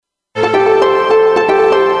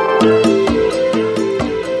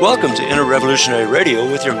Welcome to Inner Revolutionary Radio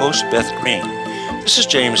with your host, Beth Green. This is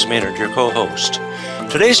James Maynard, your co-host.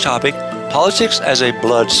 Today's topic, politics as a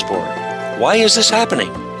blood sport. Why is this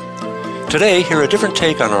happening? Today, hear a different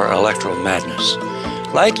take on our electoral madness.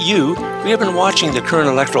 Like you, we have been watching the current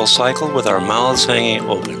electoral cycle with our mouths hanging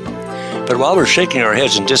open. But while we're shaking our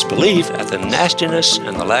heads in disbelief at the nastiness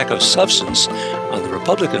and the lack of substance on the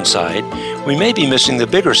Republican side, we may be missing the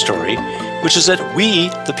bigger story, which is that we,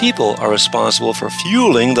 the people, are responsible for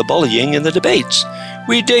fueling the bullying in the debates.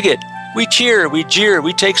 We dig it, we cheer, we jeer,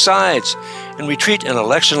 we take sides, and we treat an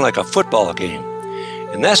election like a football game.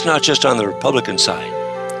 And that's not just on the Republican side.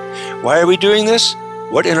 Why are we doing this?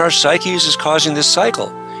 What in our psyches is causing this cycle?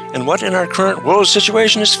 And what in our current world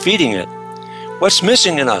situation is feeding it? What's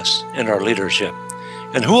missing in us and our leadership?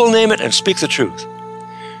 And who will name it and speak the truth?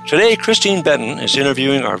 Today, Christine Benton is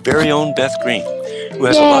interviewing our very own Beth Green, who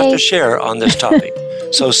has a lot to share on this topic.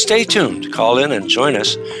 So stay tuned, call in and join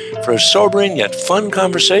us for a sobering yet fun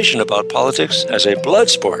conversation about politics as a blood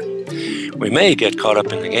sport. We may get caught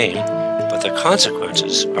up in the game, but the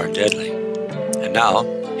consequences are deadly. And now,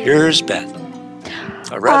 here's Beth.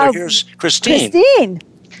 Here's Christine. Christine.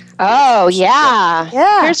 Oh, yeah.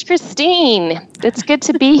 Yeah. Here's Christine. It's good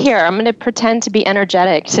to be here. I'm going to pretend to be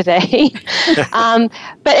energetic today.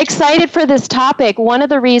 But excited for this topic. One of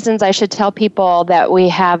the reasons I should tell people that we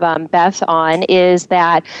have Beth on is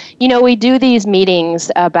that, we do these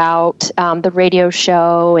meetings about the radio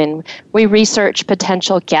show, and we research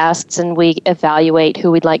potential guests, and we evaluate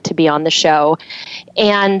who we'd like to be on the show.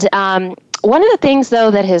 And one of the things, though,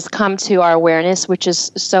 that has come to our awareness, which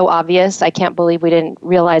is so obvious, I can't believe we didn't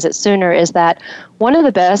realize it sooner, is that one of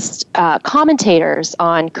the best commentators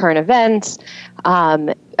on current events,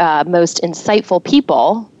 most insightful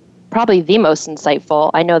people, probably the most insightful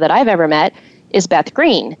I know that I've ever met, is Beth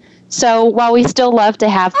Green. So while we still love to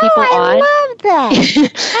have people on... I love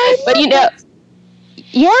that. But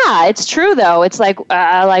yeah, it's true, though. It's like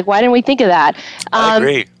why didn't we think of that? I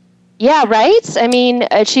agree. Yeah, right? I mean,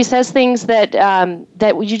 she says things that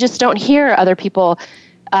you just don't hear other people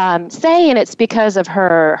say, and it's because of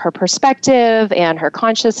her perspective and her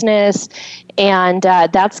consciousness, and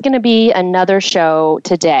that's going to be another show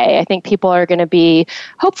today. I think people are going to be,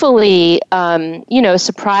 hopefully,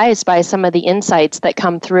 surprised by some of the insights that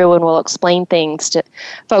come through, and we'll explain things to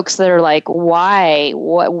folks that are like, why?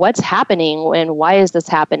 What's happening, and why is this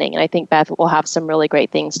happening? And I think Beth will have some really great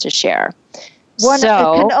things to share. One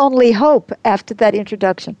can only hope after that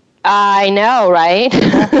introduction. I know, right?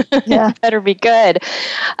 Yeah. Better be good.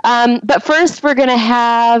 But first, we're going to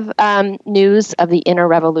have news of the inner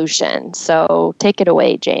revolution. So take it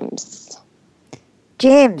away, James.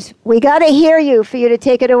 James, we got to hear you for you to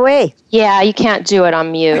take it away. Yeah, you can't do it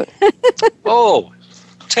on mute. Oh,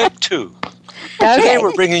 take two. Okay. Today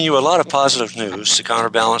we're bringing you a lot of positive news to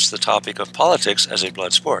counterbalance the topic of politics as a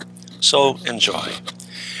blood sport. So enjoy.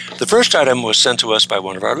 The first item was sent to us by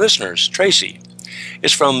one of our listeners, Tracy.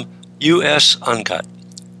 It's from usuncut.com,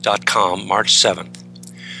 March 7th.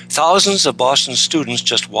 Thousands of Boston students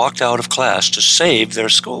just walked out of class to save their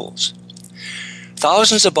schools.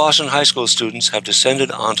 Thousands of Boston high school students have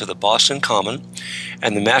descended onto the Boston Common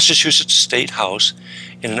and the Massachusetts State House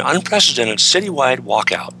in an unprecedented citywide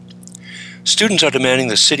walkout. Students are demanding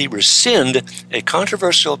the city rescind a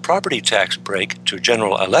controversial property tax break to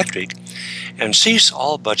General Electric and cease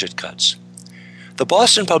all budget cuts. The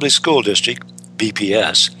Boston Public School District,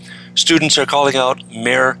 BPS, students are calling out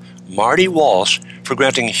Mayor Marty Walsh for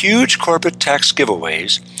granting huge corporate tax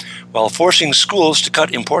giveaways while forcing schools to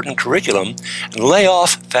cut important curriculum and lay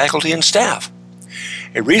off faculty and staff.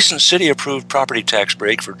 A recent city-approved property tax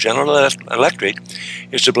break for General Electric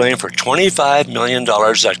is to blame for $25 million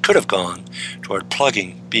that could have gone toward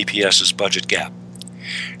plugging BPS's budget gap.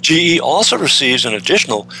 GE also receives an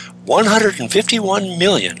additional $151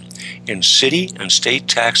 million in city and state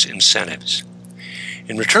tax incentives.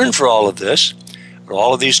 In return for all of this, or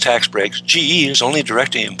all of these tax breaks, GE is only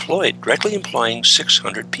directly employing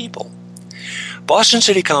 600 people. Boston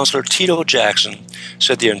City Councilor Tito Jackson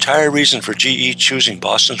said the entire reason for GE choosing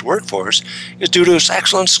Boston's workforce is due to its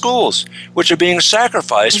excellent schools, which are being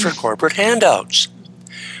sacrificed for corporate handouts.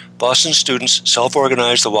 Boston students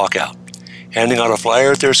self-organized the walkout, handing out a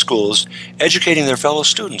flyer at their schools, educating their fellow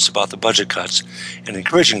students about the budget cuts, and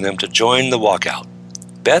encouraging them to join the walkout.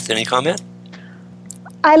 Beth, any comment?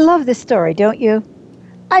 I love this story, don't you?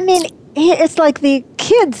 I mean, it's like the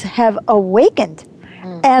kids have awakened.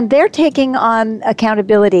 And they're taking on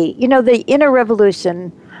accountability. You know, the inner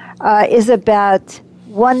revolution is about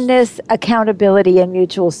oneness, accountability, and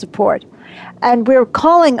mutual support. And we're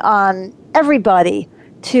calling on everybody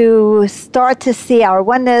to start to see our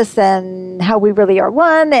oneness and how we really are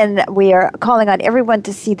one, and we are calling on everyone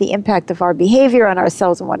to see the impact of our behavior on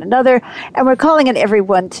ourselves and one another, and we're calling on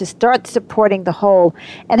everyone to start supporting the whole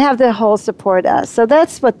and have the whole support us. So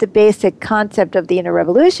that's what the basic concept of the inner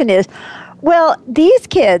revolution is. Well, these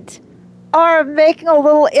kids are making a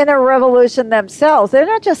little inner revolution themselves. They're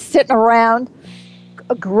not just sitting around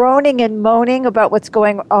groaning and moaning about what's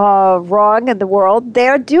going wrong in the world.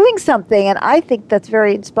 They're doing something, and I think that's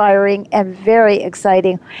very inspiring and very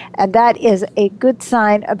exciting, and that is a good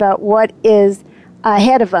sign about what is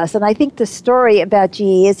ahead of us. And I think the story about GE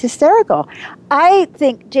is hysterical. I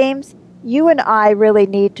think, James, you and I really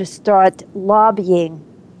need to start lobbying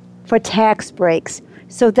for tax breaks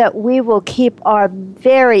so that we will keep our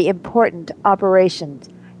very important operations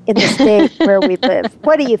in the state where we live.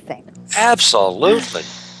 What do you think? Absolutely.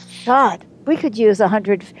 God, we could use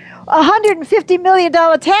 $150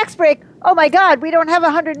 million tax break. Oh my God, we don't have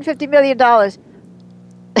 $150 million.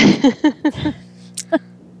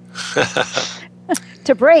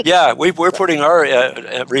 To break. Yeah, we're putting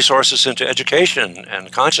our resources into education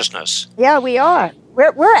and consciousness. Yeah, we are.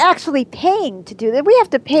 We're actually paying to do that. We have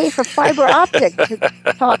to pay for fiber optic to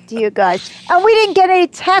talk to you guys. And we didn't get any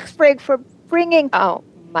tax break for bringing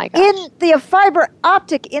my gosh. in the fiber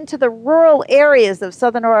optic into the rural areas of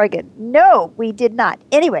Southern Oregon. No, we did not.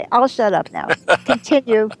 Anyway, I'll shut up now.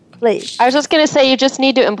 Continue, please. I was just going to say, you just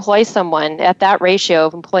need to employ someone at that ratio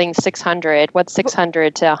of employing 600. What's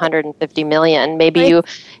 600 to 150 million? Maybe you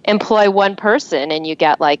employ one person and you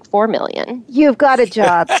get like 4 million. You've got a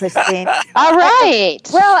job, Christine. All right.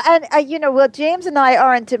 Well, and James and I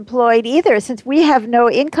aren't employed either since we have no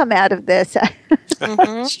income out of this.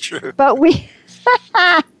 That's true. But we...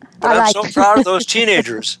 But I'm so proud of those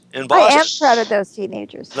teenagers in Boston. I am proud of those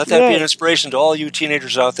teenagers. Let that be an inspiration to all you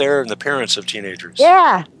teenagers out there and the parents of teenagers.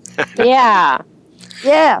 Yeah. Yeah.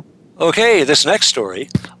 Okay, this next story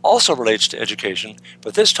also relates to education,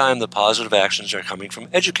 but this time the positive actions are coming from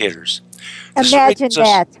educators. Imagine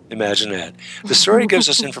that. Imagine that. The story gives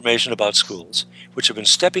us information about schools, which have been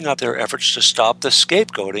stepping up their efforts to stop the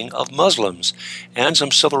scapegoating of Muslims, and some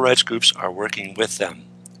civil rights groups are working with them.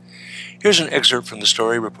 Here's an excerpt from the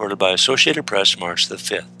story reported by Associated Press March the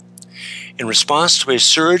 5th. In response to a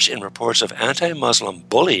surge in reports of anti-Muslim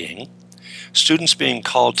bullying, students being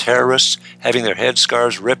called terrorists, having their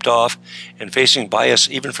headscarves ripped off, and facing bias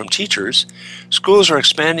even from teachers, schools are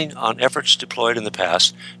expanding on efforts deployed in the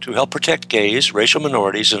past to help protect gays, racial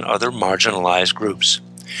minorities, and other marginalized groups.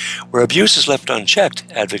 Where abuse is left unchecked,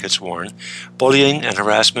 advocates warn, bullying and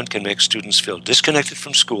harassment can make students feel disconnected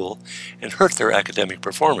from school and hurt their academic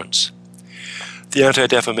performance. The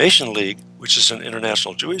Anti-Defamation League, which is an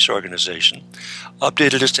international Jewish organization,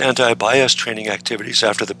 updated its anti-bias training activities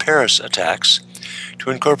after the Paris attacks to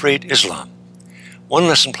incorporate Islam. One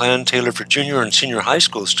lesson plan tailored for junior and senior high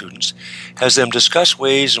school students has them discuss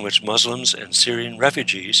ways in which Muslims and Syrian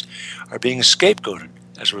refugees are being scapegoated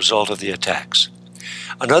as a result of the attacks.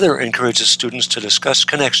 Another encourages students to discuss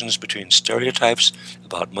connections between stereotypes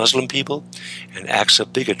about Muslim people and acts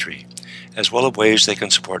of bigotry, as well as ways they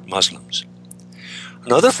can support Muslims.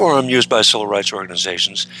 Another forum used by civil rights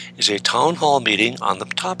organizations is a town hall meeting on the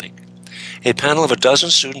topic. A panel of a dozen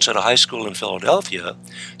students at a high school in Philadelphia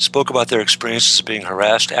spoke about their experiences of being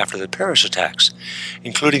harassed after the Paris attacks,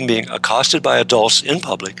 including being accosted by adults in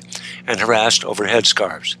public and harassed over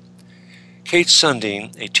headscarves. Kate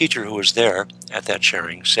Sundin, a teacher who was there at that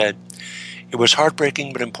sharing, said, "It was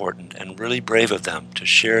heartbreaking but important and really brave of them to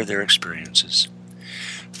share their experiences."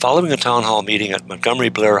 Following a town hall meeting at Montgomery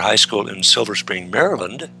Blair High School in Silver Spring,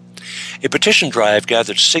 Maryland, a petition drive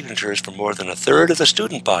gathered signatures from more than a third of the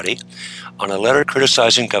student body on a letter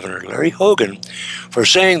criticizing Governor Larry Hogan for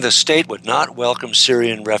saying the state would not welcome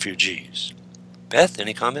Syrian refugees. Beth,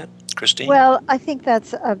 any comment? Christine? Well, I think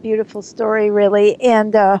that's a beautiful story, really.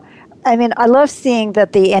 And I love seeing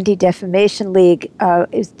that the Anti-Defamation League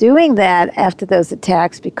is doing that after those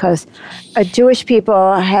attacks because Jewish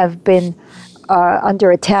people have been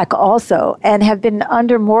under attack also, and have been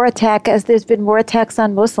under more attack as there's been more attacks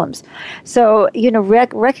on Muslims. So,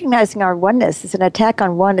 recognizing our oneness is an attack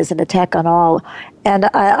on one is an attack on all. And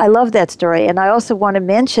I love that story. And I also want to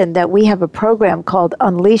mention that we have a program called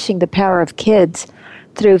Unleashing the Power of Kids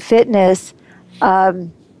through fitness,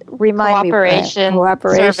 cooperation,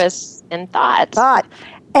 service, and thought.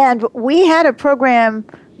 And we had a program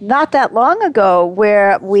not that long ago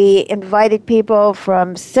where we invited people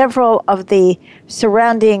from several of the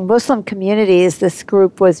surrounding Muslim communities. This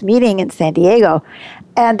group was meeting in San Diego,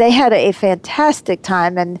 and they had a fantastic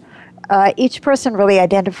time. And each person really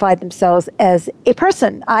identified themselves as a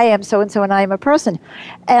person. I am so-and-so and I am a person.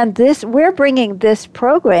 And we're bringing this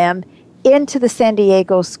program into the San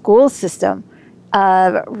Diego school system.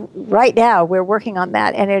 Right now, we're working on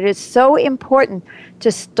that. And it is so important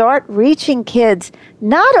to start reaching kids,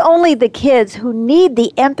 not only the kids who need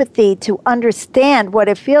the empathy to understand what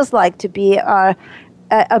it feels like to be a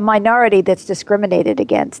minority that's discriminated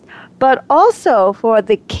against, but also for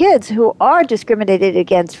the kids who are discriminated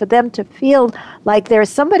against, for them to feel like there's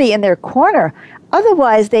somebody in their corner.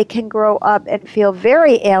 Otherwise, they can grow up and feel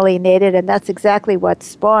very alienated, and that's exactly what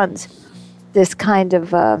spawns this kind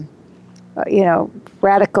of,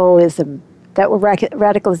 radicalism,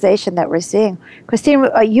 radicalization that we're seeing. Christine,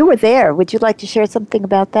 you were there. Would you like to share something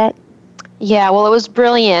about that? Yeah, well, it was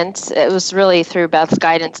brilliant. It was really through Beth's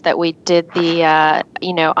guidance that we did the,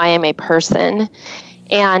 I am a person.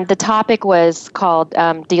 And the topic was called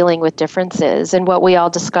Dealing with Differences. And what we all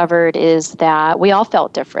discovered is that we all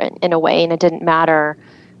felt different in a way, and it didn't matter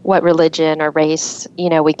what religion or race,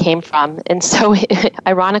 we came from. And so,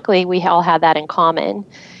 ironically, we all had that in common.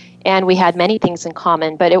 And we had many things in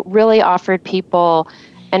common, but it really offered people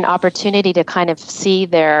an opportunity to kind of see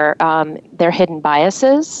their hidden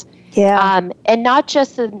biases. Yeah. And not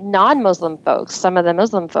just the non-Muslim folks, some of the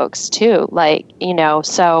Muslim folks too,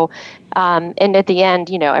 so, and at the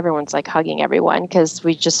end, everyone's like hugging everyone because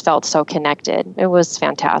we just felt so connected. It was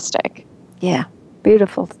fantastic. Yeah.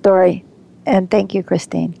 Beautiful story. And thank you,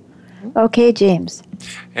 Christine. Okay, James.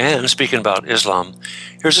 And speaking about Islam,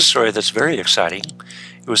 here's a story that's very exciting.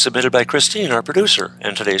 It was submitted by Christine, our producer,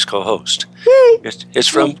 and today's co-host. It's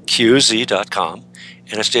from QZ.com,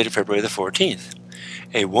 and it's dated February the 14th.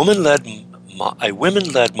 A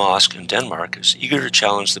women-led mosque in Denmark is eager to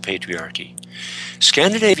challenge the patriarchy.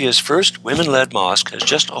 Scandinavia's first women-led mosque has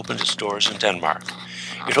just opened its doors in Denmark.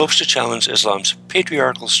 It hopes to challenge Islam's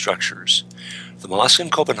patriarchal structures. The mosque in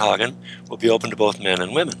Copenhagen will be open to both men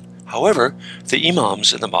and women. However, the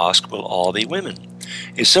imams in the mosque will all be women.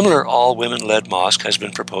 A similar all-women-led mosque has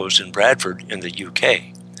been proposed in Bradford in the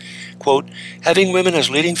UK. Quote, having women as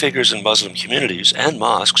leading figures in Muslim communities and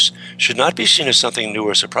mosques should not be seen as something new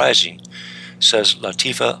or surprising, says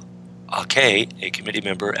Latifa Ake, a committee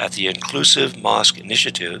member at the Inclusive Mosque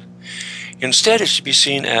Initiative. Instead, it should be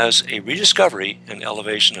seen as a rediscovery and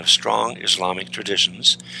elevation of strong Islamic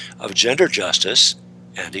traditions of gender justice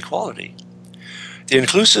and equality. The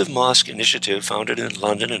Inclusive Mosque Initiative, founded in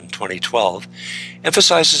London in 2012,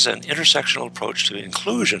 emphasizes an intersectional approach to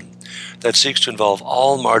inclusion that seeks to involve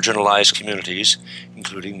all marginalized communities,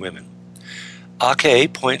 including women.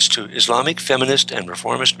 Ake points to Islamic feminist and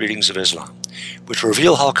reformist readings of Islam, which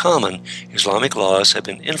reveal how common Islamic laws have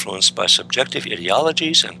been influenced by subjective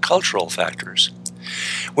ideologies and cultural factors.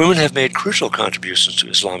 Women have made crucial contributions to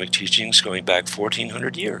Islamic teachings going back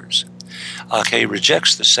 1,400 years. Ake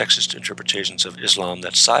rejects the sexist interpretations of Islam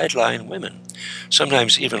that sideline women,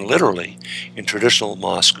 sometimes even literally, in traditional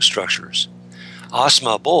mosque structures.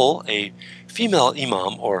 Asma Bol, a female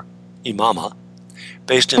imam or imama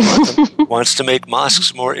based in London, wants to make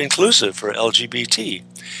mosques more inclusive for LGBT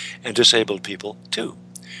and disabled people too.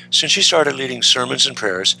 Since she started leading sermons and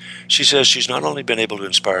prayers, she says she's not only been able to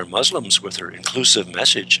inspire Muslims with her inclusive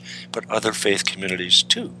message, but other faith communities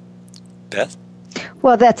too. Beth?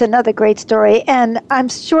 Well, that's another great story. And I'm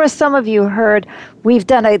sure some of you heard, we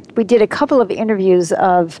did a couple of interviews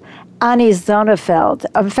of Annie Zonefeld.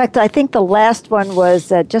 In fact, I think the last one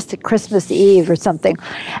was just at Christmas Eve or something.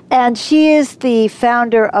 And she is the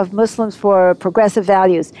founder of Muslims for Progressive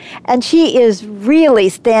Values. And she is really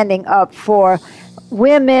standing up for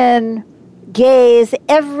women, gays,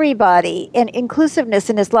 everybody, and inclusiveness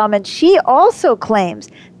in Islam. And she also claims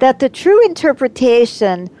that the true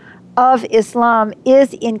interpretation of Islam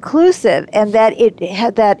is inclusive, and that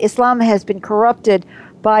that Islam has been corrupted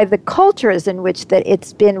by the cultures in which that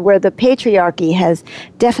it's been, where the patriarchy has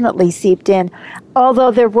definitely seeped in.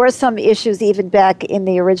 Although there were some issues even back in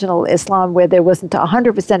the original Islam where there wasn't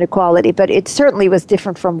 100% equality, but it certainly was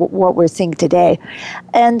different from what we're seeing today.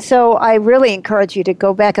 And so I really encourage you to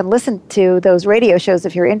go back and listen to those radio shows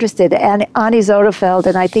if you're interested. And Annie Zonefeld,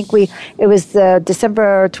 and I think it was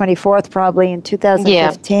December 24th probably in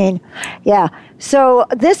 2015. Yeah. So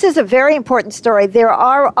this is a very important story. There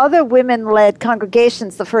are other women-led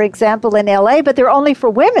congregations, for example, in LA, but they're only for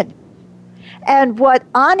women. And what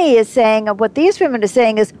Ani is saying, and what these women are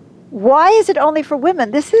saying is, why is it only for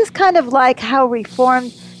women? This is kind of like how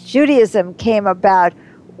Reformed Judaism came about,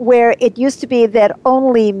 where it used to be that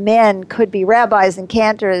only men could be rabbis and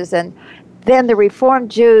cantors, and then the Reformed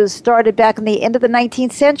Jews started back in the end of the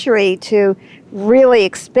 19th century to really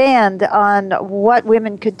expand on what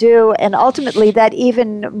women could do, and ultimately that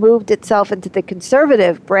even moved itself into the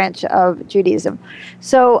conservative branch of Judaism.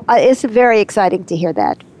 So it's very exciting to hear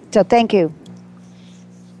that. So thank you.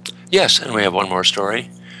 Yes, and we have one more story.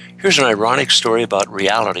 Here's an ironic story about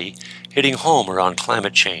reality hitting home around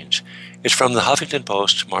climate change. It's from the Huffington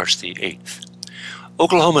Post, March the 8th.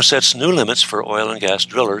 Oklahoma sets new limits for oil and gas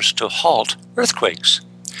drillers to halt earthquakes.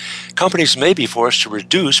 Companies may be forced to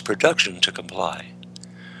reduce production to comply.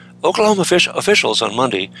 Oklahoma officials on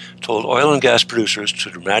Monday told oil and gas producers to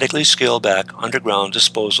dramatically scale back underground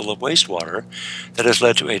disposal of wastewater that has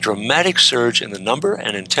led to a dramatic surge in the number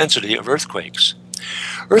and intensity of earthquakes.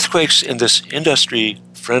 Earthquakes in this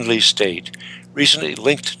industry-friendly state, recently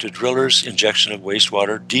linked to drillers' injection of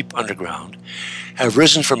wastewater deep underground, have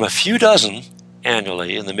risen from a few dozen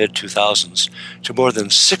annually in the mid-2000s to more than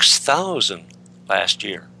 6,000 last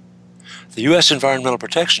year. The U.S. Environmental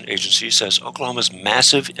Protection Agency says Oklahoma's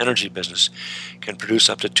massive energy business can produce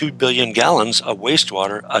up to 2 billion gallons of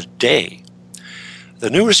wastewater a day. The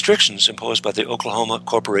new restrictions imposed by the Oklahoma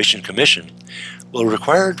Corporation Commission will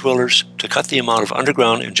require drillers to cut the amount of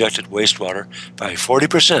underground injected wastewater by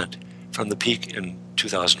 40% from the peak in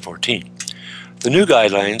 2014. The new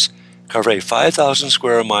guidelines cover a 5,000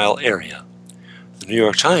 square mile area. The New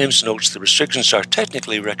York Times notes the restrictions are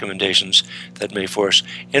technically recommendations that may force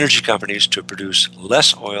energy companies to produce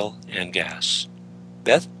less oil and gas.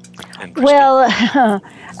 Beth and Christine. Well,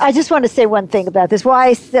 I just want to say one thing about this.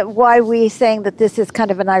 Why we saying that this is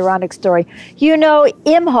kind of an ironic story. You know,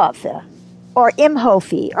 Imhoff, or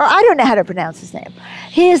Imhoffy, or I don't know how to pronounce his name.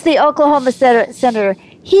 He is the Oklahoma senator.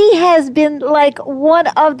 He has been like one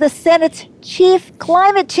of the Senate's chief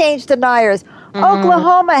climate change deniers. Mm-hmm.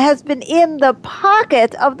 Oklahoma has been in the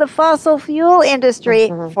pocket of the fossil fuel industry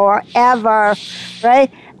forever, right?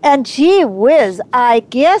 And gee whiz, I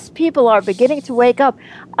guess people are beginning to wake up.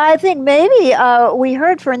 I think maybe we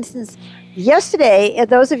heard, for instance, yesterday,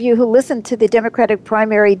 those of you who listened to the Democratic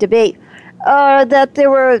primary debate, that there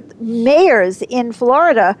were mayors in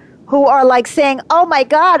Florida who are like saying, oh my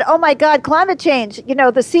God, climate change. You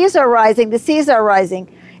know, the seas are rising.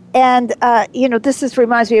 And, this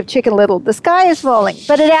reminds me of Chicken Little. The sky is falling,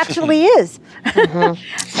 but it actually is. And,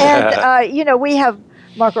 we have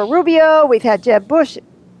Marco Rubio, we've had Jeb Bush.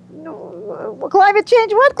 Climate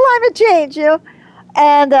change? What climate change?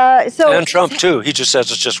 And and Trump, too. He just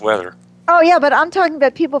says it's just weather. Oh, yeah, but I'm talking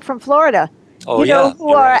about people from Florida, who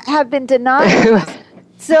have been denied.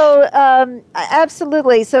 So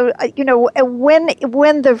absolutely. So when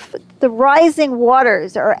the rising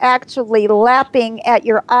waters are actually lapping at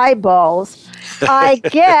your eyeballs, I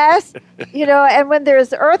guess and when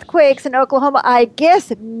there's earthquakes in Oklahoma, I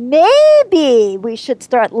guess maybe we should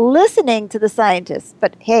start listening to the scientists.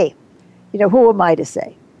 But hey, who am I to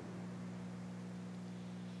say?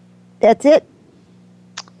 That's it.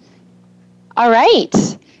 All right.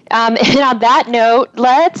 And on that note,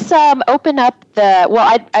 let's open up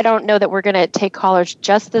I don't know that we're going to take callers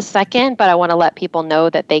just this second, but I want to let people know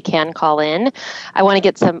that they can call in. I want to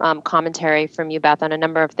get some commentary from you, Beth, on a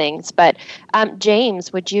number of things. But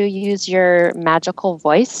James, would you use your magical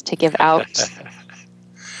voice to give out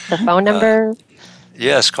the phone number?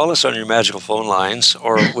 Yes, call us on your magical phone lines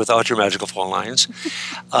or without your magical phone lines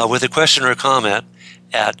with a question or a comment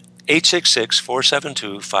at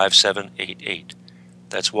 866-472-5788.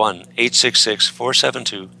 That's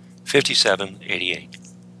 1-866-472-5788.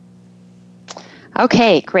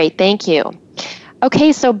 Okay, great. Thank you.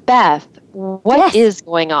 Okay, so Beth, what is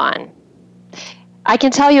going on? I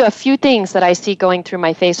can tell you a few things that I see going through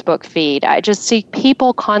my Facebook feed. I just see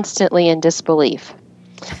people constantly in disbelief.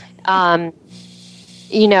 They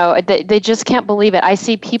just can't believe it. I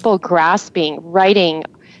see people writing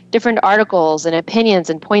different articles and opinions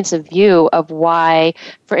and points of view of why,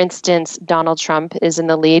 for instance, Donald Trump is in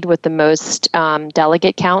the lead with the most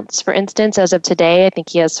delegate counts, for instance. As of today, I think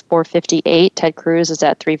he has 458. Ted Cruz is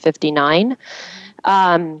at 359.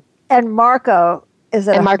 And Marco is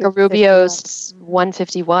at Marco Rubio's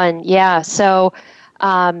 151. Yeah, so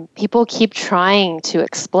people keep trying to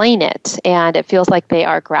explain it, and it feels like they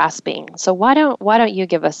are grasping. So why don't you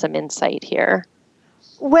give us some insight here?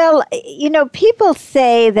 Well, people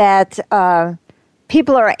say that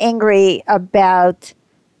people are angry about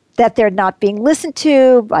that they're not being listened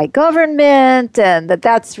to by government, and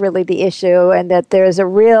that's really the issue, and that there's a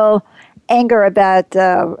real anger about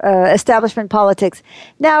establishment politics.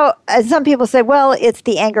 Now, some people say, well, it's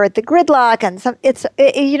the anger at the gridlock, and it's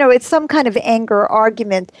some kind of anger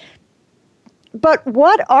argument. but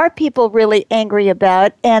what are people really angry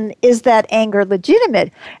about, and is that anger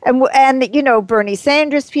legitimate? And Bernie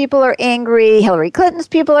Sanders people are angry, Hillary Clinton's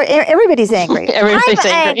people are everybody's angry. Everybody's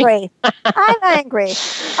angry. I'm angry.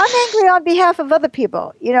 I'm angry on behalf of other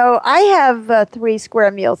people. I have 3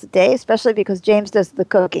 square meals a day, especially because James does the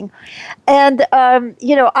cooking. And,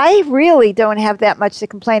 I really don't have that much to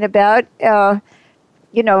complain about.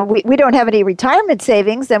 We don't have any retirement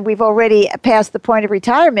savings, and we've already passed the point of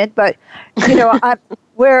retirement. But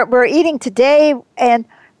we're eating today,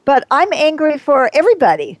 but I'm angry for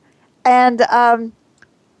everybody. And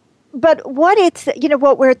but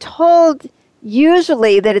what we're told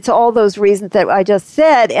usually that it's all those reasons that I just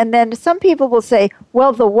said, and then some people will say,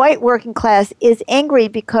 well, the white working class is angry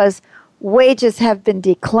because wages have been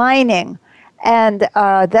declining. And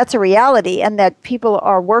that's a reality, and that people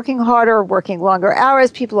are working harder, working longer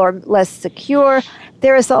hours, people are less secure.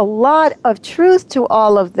 There is a lot of truth to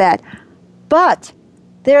all of that. But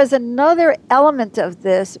there's another element of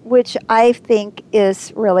this which I think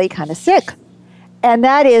is really kind of sick. And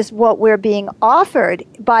that is what we're being offered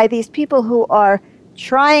by these people who are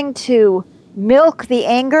trying to milk the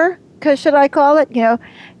anger, should I call it,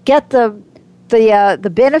 get the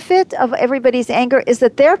benefit of everybody's anger, is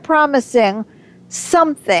that they're promising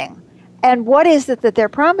something. And what is it that they're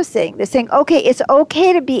promising? They're saying, okay, it's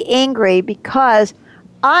okay to be angry because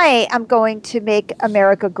I am going to make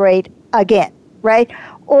America great again, right?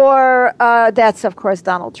 Or that's, of course,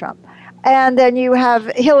 Donald Trump. And then you have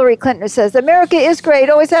Hillary Clinton who says, America is great,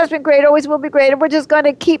 always has been great, always will be great, and we're just going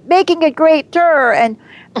to keep making it greater. And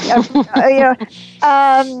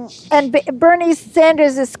and Bernie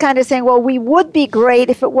Sanders is kind of saying, well, we would be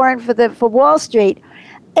great if it weren't for Wall Street.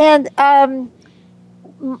 And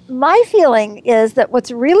my feeling is that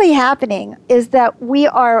what's really happening is that we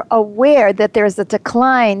are aware that there's a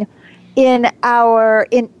decline in our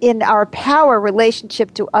power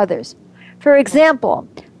relationship to others. For example,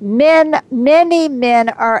 many men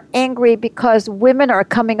are angry because women are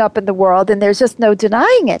coming up in the world, and there's just no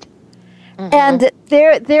denying it. Mm-hmm. And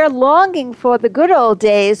they're longing for the good old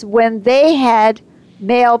days when they had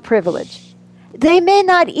male privilege. They may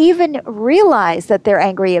not even realize that they're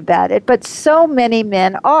angry about it, but so many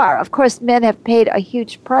men are. Of course, men have paid a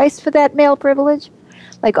huge price for that male privilege.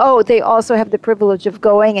 Like, they also have the privilege of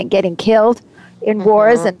going and getting killed in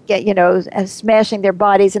wars and and smashing their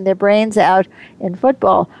bodies and their brains out in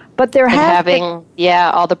football. But they're having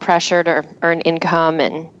all the pressure to earn income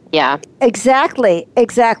and Exactly.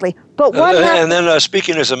 But what and then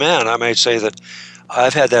speaking as a man, I might say that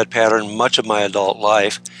I've had that pattern much of my adult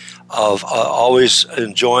life of always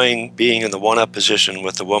enjoying being in the one-up position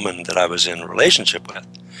with the woman that I was in a relationship with.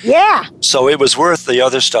 Yeah. So it was worth the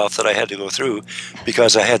other stuff that I had to go through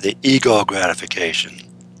because I had the ego gratification.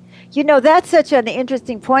 That's such an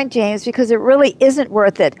interesting point, James, because it really isn't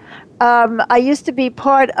worth it. I used to be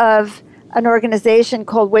part of an organization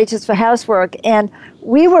called Wages for Housework, and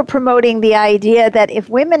we were promoting the idea that if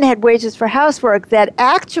women had wages for housework, that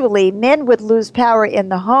actually men would lose power in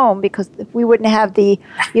the home because we wouldn't have the,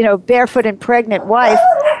 barefoot and pregnant wife.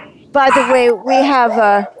 By the way, we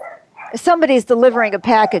have somebody's delivering a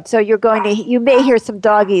package, so you may hear some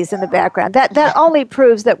doggies in the background. That only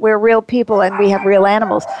proves that we're real people and we have real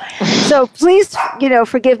animals. So please,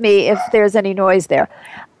 forgive me if there's any noise there.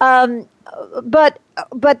 But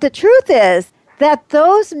the truth is that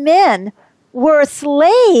those men were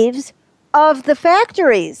slaves of the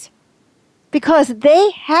factories because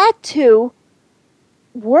they had to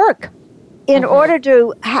work in order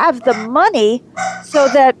to have the money, so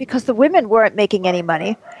that because the women weren't making any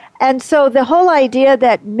money. And so the whole idea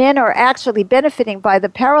that men are actually benefiting by the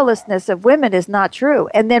powerlessness of women is not true.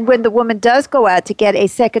 And then when the woman does go out to get a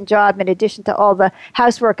second job in addition to all the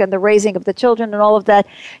housework and the raising of the children and all of that,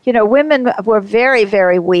 women were very,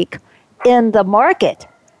 very weak in the market.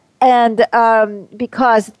 And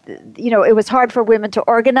because, it was hard for women to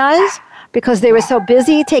organize because they were so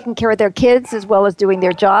busy taking care of their kids as well as doing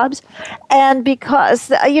their jobs. And because,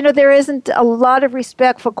 there isn't a lot of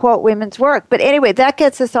respect for, quote, women's work. But anyway, that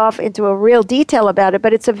gets us off into a real detail about it.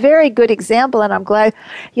 But it's a very good example, and I'm glad,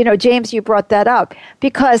 James, you brought that up.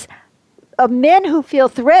 Because men who feel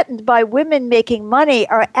threatened by women making money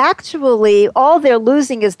are actually, all they're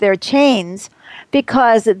losing is their chains,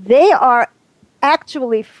 because they are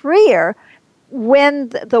actually freer when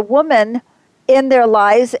the woman in their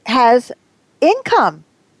lives has income.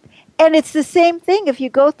 And it's the same thing if you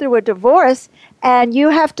go through a divorce and you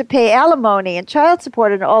have to pay alimony and child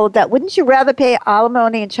support and all of that. Wouldn't you rather pay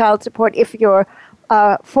alimony and child support if your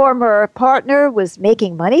former partner was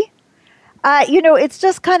making money? It's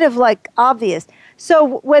just kind of like obvious.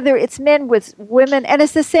 So whether it's men with women, and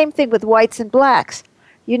it's the same thing with whites and blacks.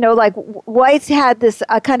 You know, like whites had this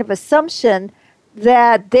kind of assumption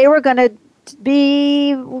that they were going to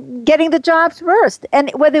be getting the jobs first.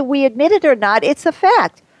 And whether we admit it or not, it's a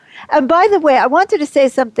fact. And by the way, I wanted to say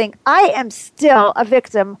something. I am still a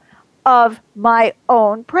victim of my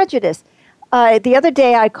own prejudice. The other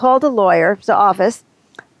day, I called a lawyer's office,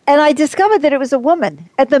 and I discovered that it was a woman.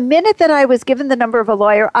 At the minute that I was given the number of a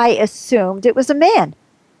lawyer, I assumed it was a man.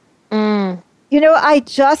 Mm. You know, I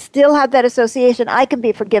just still have that association. I can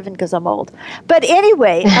be forgiven because I'm old. But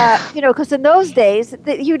anyway, you know, because in those days,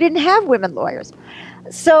 you didn't have women lawyers.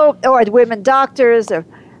 So, or women doctors.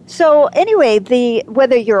 So anyway,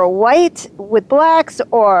 whether you're a white with blacks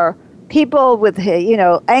or people with, you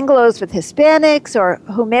know, Anglos with Hispanics or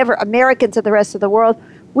whomever, Americans of the rest of the world,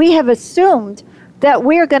 we have assumed that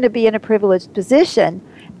we're going to be in a privileged position,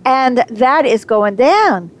 and that is going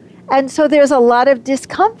down. And so there's a lot of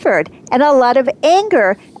discomfort and a lot of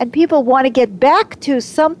anger, and people want to get back to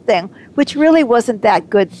something which really wasn't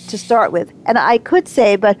that good to start with. And I could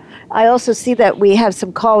say, but I also see that we have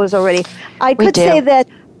some callers already. I could say that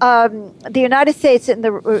the United States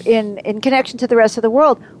in connection to the rest of the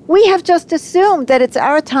world, we have just assumed that it's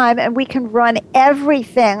our time and we can run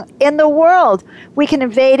everything in the world. We can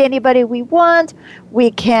invade anybody we want.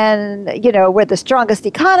 We can, you know, we're the strongest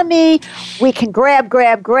economy. We can grab,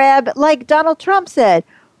 like Donald Trump said.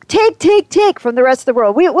 Take from the rest of the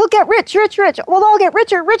world. We'll get rich. We'll all get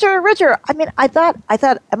richer. I mean, I thought,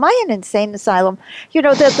 am I an insane asylum? You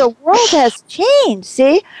know, that the world has changed.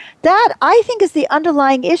 See, that I think is the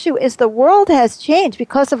underlying issue is the world has changed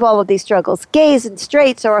because of all of these struggles, gays and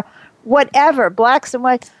straights or whatever, blacks and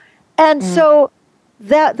whites. And so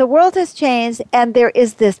that the world has changed and there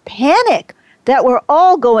is this panic that we're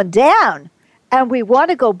all going down and we want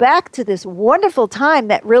to go back to this wonderful time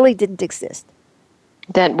that really didn't exist.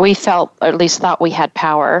 That we felt, or at least thought we had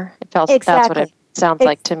power. It felt that's what it sounds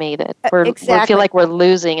like to me, that we feel like we're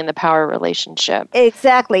losing in the power relationship.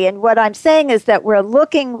 Exactly. And what I'm saying is that we're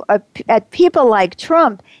looking at people like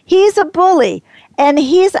Trump. He's a bully, and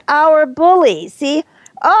he's our bully. See?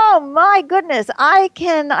 Oh, my goodness. I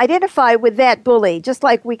can identify with that bully, just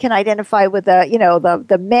like we can identify with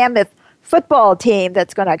the mammoth football team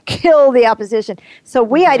that's going to kill the opposition. So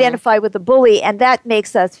we identify with the bully, and that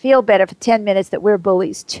makes us feel better for 10 minutes that we're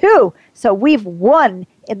bullies too. So we've won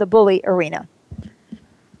in the bully arena.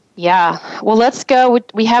 Yeah. Well, let's go.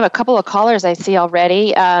 We have a couple of callers I see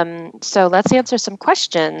already. So let's answer some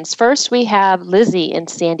questions. First, we have Lizzie in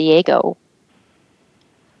San Diego.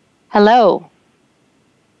 Hello.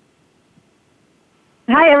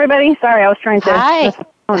 Hi, everybody. Sorry, I was trying to... Hi.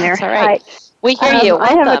 On there. That's all right. Hi. We hear you.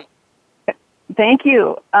 Welcome. Thank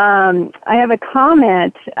you. I have a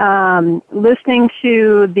comment. Listening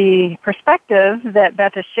to the perspective that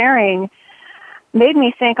Beth is sharing made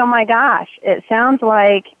me think, oh my gosh, it sounds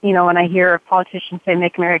like, you know, when I hear politicians say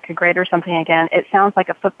make America great or something again, it sounds like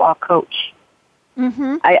a football coach.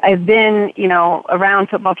 Mm-hmm. I've been, you know, around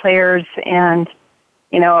football players and,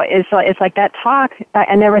 you know, it's like that talk.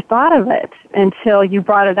 I never thought of it until you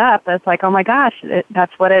brought it up. It's like, oh my gosh,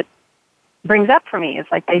 that's what it brings up for me.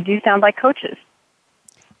 It's like they do sound like coaches.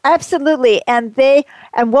 Absolutely. And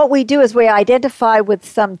what we do is we identify with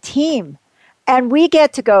some team and we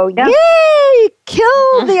get to go, yay,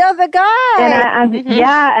 kill the other guy.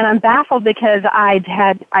 And I'm baffled because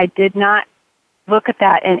I did not look at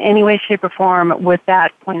that in any way, shape, or form with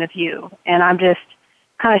that point of view. And I'm just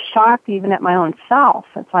kind of shocked even at my own self.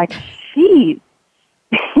 It's like, geez,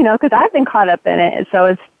 you know, because I've been caught up in it.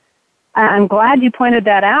 So I'm glad you pointed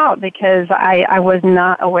that out because I was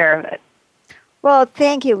not aware of it. Well,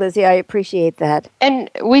 thank you, Lizzie. I appreciate that. And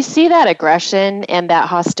we see that aggression and that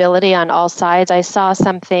hostility on all sides. I saw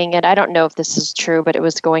something, and I don't know if this is true, but it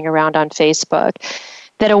was going around on Facebook,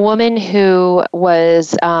 that a woman who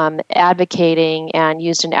was advocating and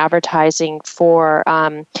used in advertising for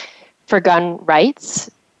gun rights,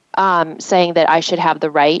 saying that I should have the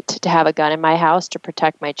right to have a gun in my house to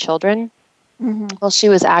protect my children. Mm-hmm. Well, she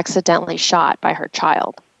was accidentally shot by her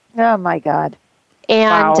child. Oh, my God.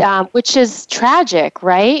 And wow. Which is tragic,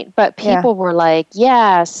 right? But people were like,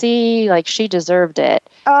 yeah, see, like she deserved it.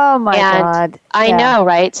 Oh, my God. I know,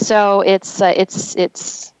 right? So it's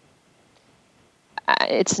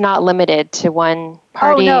not limited to one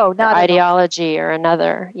party ideology or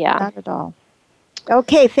another. Yeah. Not at all.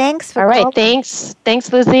 Okay, thanks for calling. All right,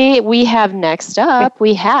 thanks, Lizzie. We have next up,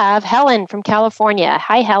 we have Helen from California.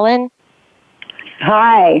 Hi, Helen.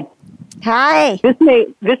 Hi. Hi.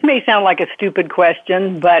 This may sound like a stupid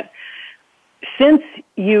question, but since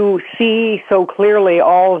you see so clearly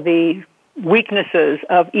all of the weaknesses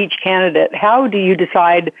of each candidate, how do you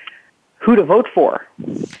decide who to vote for?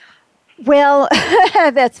 Well,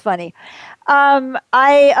 that's funny.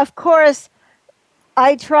 Of course,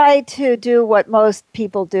 I try to do what most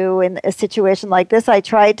people do in a situation like this. I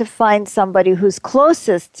try to find somebody who's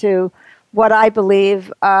closest to what I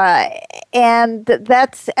believe, and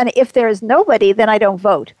if there is nobody, then I don't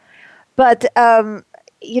vote. But I'm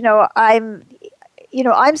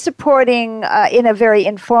supporting in a very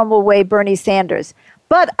informal way Bernie Sanders.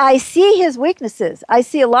 But I see his weaknesses. I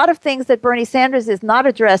see a lot of things that Bernie Sanders is not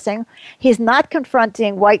addressing. He's not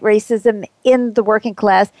confronting white racism in the working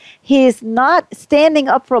class. He's not standing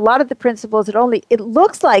up for a lot of the principles. It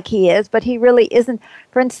looks like he is, but he really isn't.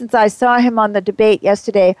 For instance, I saw him on the debate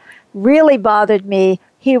yesterday. Really bothered me.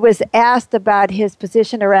 He was asked about his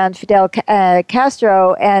position around Fidel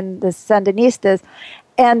Castro and the Sandinistas,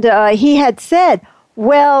 and he had said,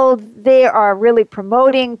 well, they are really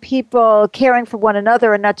promoting people caring for one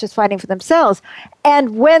another and not just fighting for themselves.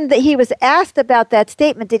 And when he was asked about that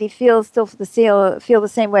statement, did he feel the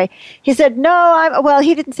same way? He said, no.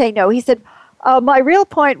 He didn't say no. He said, my real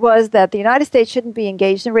point was that the United States shouldn't be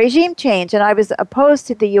engaged in regime change, and I was opposed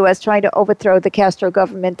to the U.S. trying to overthrow the Castro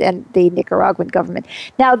government and the Nicaraguan government.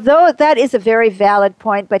 Now, though that is a very valid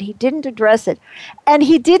point, but he didn't address it. And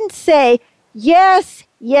he didn't say, yes,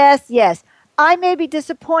 yes, yes. I may be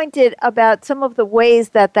disappointed about some of the ways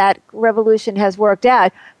that revolution has worked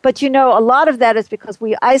out, but a lot of that is because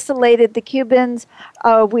we isolated the Cubans,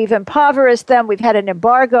 we've impoverished them, we've had an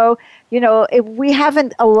embargo. We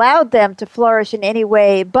haven't allowed them to flourish in any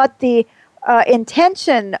way, but the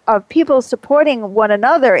intention of people supporting one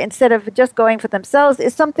another instead of just going for themselves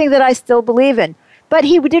is something that I still believe in. But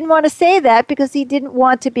he didn't want to say that because he didn't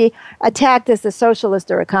want to be attacked as a socialist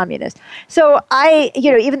or a communist. So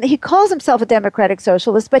even he calls himself a democratic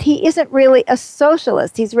socialist, but he isn't really a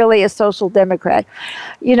socialist. He's really a social democrat.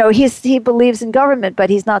 He believes in government, but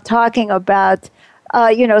he's not talking about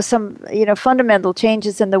some fundamental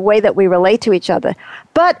changes in the way that we relate to each other.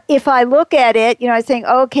 But if I look at it, I'm saying,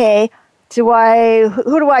 okay,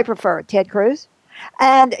 who do I prefer? Ted Cruz?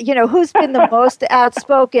 And who's been the most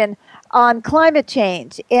outspoken on climate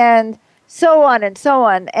change and so on and so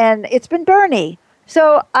on, and it's been Bernie.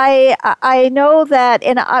 So I know that,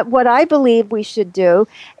 and what I believe we should do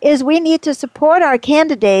is we need to support our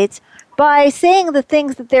candidates by saying the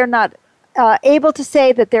things that they're not able to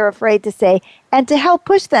say, that they're afraid to say, and to help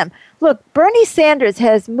push them. Look, Bernie Sanders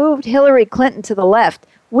has moved Hillary Clinton to the left.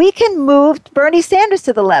 We can move Bernie Sanders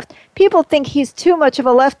to the left. People think he's too much of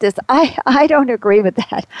a leftist. I don't agree with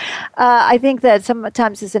that. I think that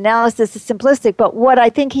sometimes his analysis is simplistic, but what I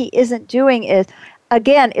think he isn't doing is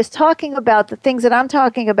talking about the things that I'm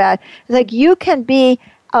talking about. Like, you can be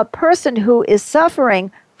a person who is suffering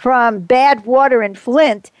from bad water in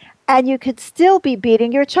Flint, and you could still be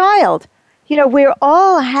beating your child. We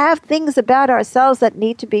all have things about ourselves that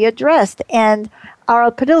need to be addressed, and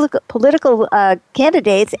our political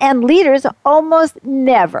candidates and leaders almost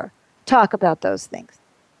never talk about those things.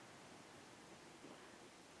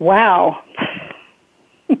 Wow.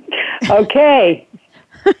 Okay.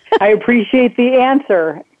 I appreciate the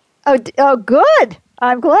answer. Oh, good.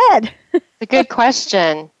 I'm glad. It's a good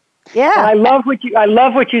question. Yeah. I love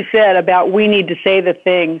what you said about we need to say the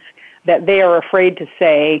things that they are afraid to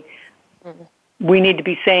say. We need to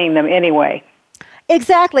be saying them anyway.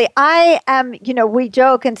 Exactly. I am, we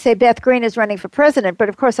joke and say Beth Green is running for president, but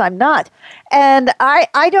of course I'm not. And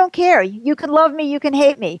I don't care. You can love me, you can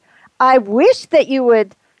hate me. I wish that you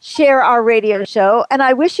would share our radio show, and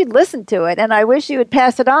I wish you'd listen to it, and I wish you would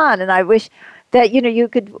pass it on, and I wish that, you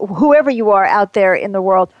could, whoever you are out there in the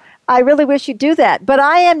world, I really wish you'd do that. But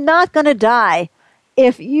I am not going to die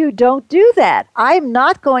if you don't do that. I'm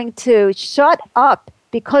not going to shut up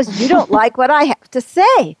because you don't like what I have to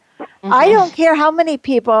say. Mm-hmm. I don't care how many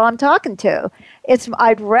people I'm talking to.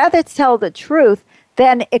 I'd rather tell the truth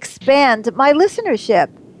than expand my listenership.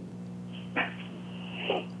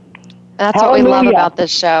 That's what we love about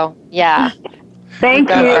this show. Yeah. Thank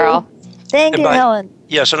you. Girl. Thank you, Helen.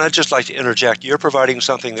 Yes, and I'd just like to interject. You're providing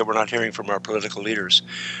something that we're not hearing from our political leaders.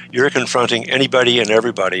 You're confronting anybody and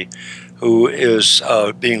everybody who is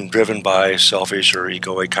being driven by selfish or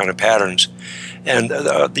egoic kind of patterns. And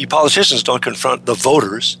the politicians don't confront the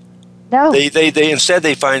voters. No. They instead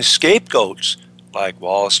they find scapegoats like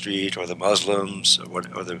Wall Street or the Muslims or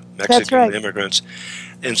the Mexican immigrants.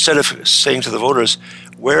 Instead of saying to the voters,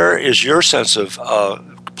 where is your sense of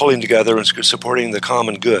pulling together and supporting the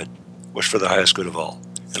common good, which for the highest good of all?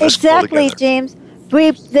 Exactly, James.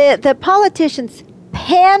 The politicians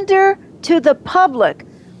pander to the public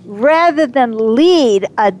rather than lead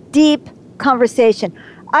a deep conversation.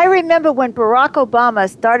 I remember when Barack Obama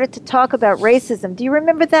started to talk about racism. Do you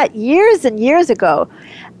remember that? Years and years ago,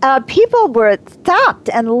 people were stopped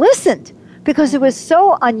and listened because it was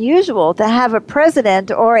so unusual to have a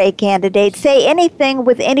president or a candidate say anything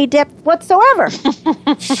with any depth whatsoever.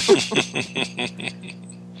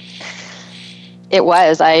 It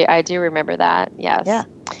was. I do remember that. Yes. Yeah.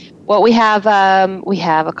 Well, we have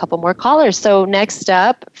a couple more callers. So next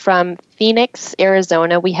up from Phoenix,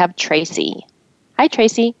 Arizona, we have Tracy. Hi,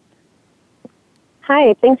 Tracy.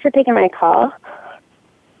 Hi. Thanks for taking my call.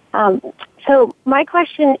 So my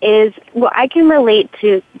question is, well, I can relate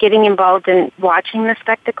to getting involved in watching the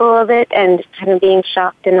spectacle of it and kind of being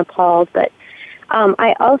shocked and appalled, but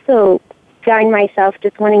I also find myself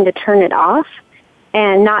just wanting to turn it off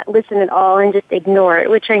and not listen at all and just ignore it,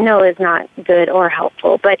 which I know is not good or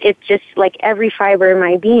helpful, but it's just like every fiber in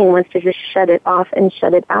my being wants to just shut it off and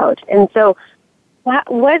shut it out. And so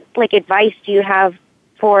what like advice do you have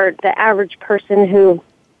for the average person who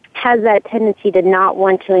has that tendency to not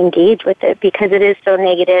want to engage with it because it is so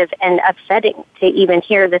negative and upsetting to even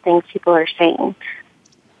hear the things people are saying?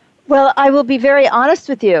 Well, I will be very honest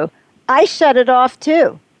with you. I shut it off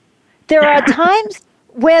too. There are times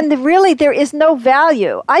when really there is no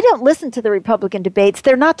value. I don't listen to the Republican debates.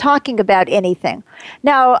 They're not talking about anything.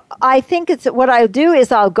 Now, I think it's what I'll do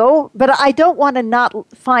is I'll go, but I don't want to not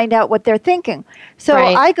find out what they're thinking. So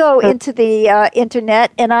Right. I go into the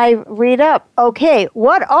internet and I read up, okay,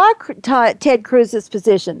 what are Ted Cruz's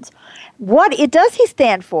positions? What does he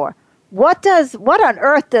stand for? What on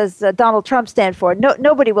earth does Donald Trump stand for?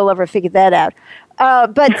 Nobody will ever figure that out.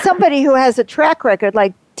 But somebody who has a track record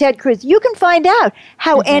like Ted Cruz, you can find out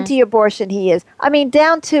how anti-abortion he is. I mean,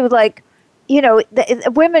 down to like,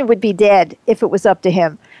 women would be dead if it was up to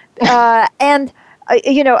him. And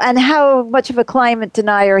how much of a climate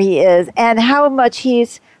denier he is and how much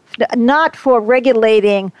he's not for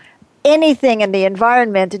regulating anything in the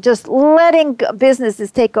environment and just letting businesses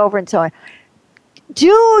take over and so on.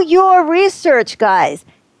 Do your research, guys.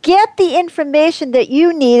 Get the information that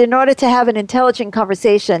you need in order to have an intelligent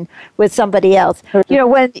conversation with somebody else.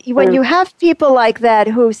 When you have people like that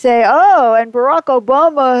who say, "Oh, and Barack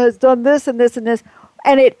Obama has done this and this and this,"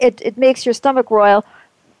 and it makes your stomach roil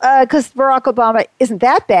because Barack Obama isn't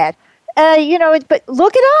that bad. But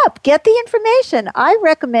look it up. Get the information. I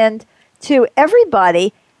recommend to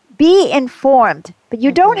everybody be informed. But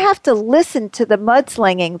you don't have to listen to the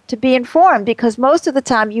mudslinging to be informed because most of the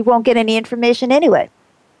time you won't get any information anyway.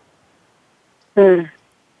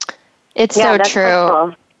 It's so true.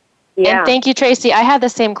 Helpful. Yeah. And thank you, Tracy. I had the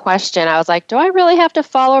same question. I was like, do I really have to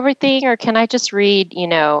follow everything or can I just read,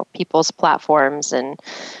 people's platforms and,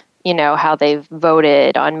 how they've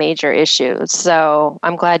voted on major issues? So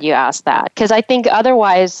I'm glad you asked that because I think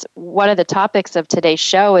otherwise one of the topics of today's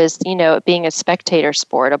show is, it being a spectator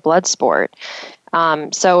sport, a blood sport.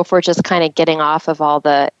 So if we're just kind of getting off of all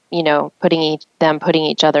the, putting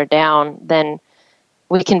each other down, then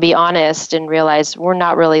we can be honest and realize we're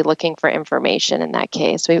not really looking for information in that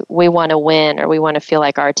case. We want to win or we want to feel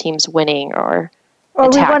like our team's winning or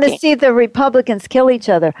attacking. We want to see the Republicans kill each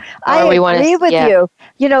other. I agree with you.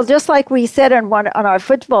 Just like we said on our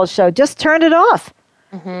football show, just turn it off.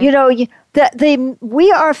 We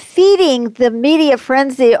are feeding the media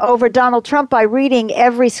frenzy over Donald Trump by reading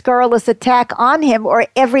every scurrilous attack on him or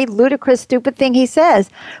every ludicrous, stupid thing he says.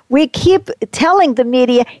 We keep telling the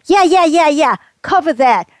media, yeah, cover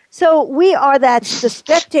that. So we are the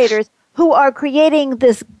spectators who are creating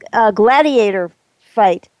this gladiator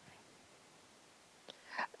fight.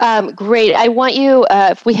 Great. I want you,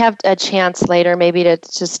 if we have a chance later, maybe to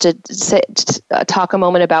talk a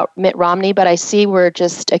moment about Mitt Romney, but I see we're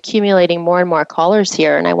just accumulating more and more callers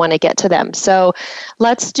here, and I want to get to them. So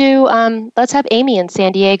let's have Amy in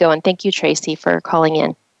San Diego, and thank you, Tracy, for calling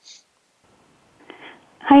in.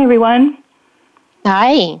 Hi, everyone.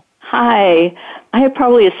 Hi. Hi. I have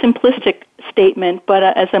probably a simplistic statement, but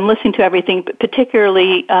as I'm listening to everything,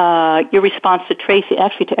 particularly your response to Tracy,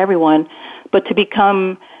 actually to everyone, but to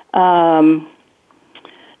become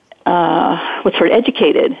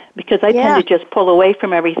educated, because I tend to just pull away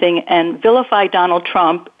from everything and vilify Donald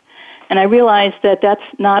Trump, and I realize that that's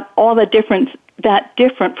not all that different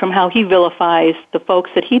from how he vilifies the folks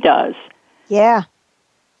that he does. Yeah.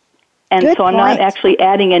 And Good so I'm point. not actually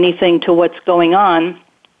adding anything to what's going on.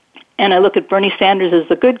 And I look at Bernie Sanders as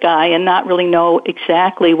the good guy and not really know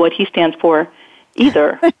exactly what he stands for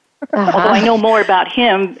either. Although I know more about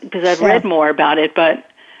him because I've read more about it, but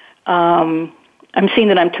I'm seeing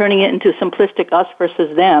that I'm turning it into simplistic us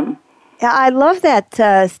versus them. Yeah, I love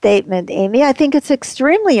that statement, Amy. I think it's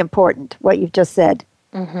extremely important what you've just said.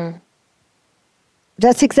 Mm-hmm.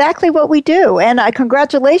 That's exactly what we do. And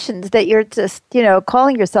congratulations that you're just,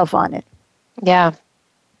 calling yourself on it. Yeah.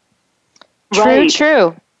 Right.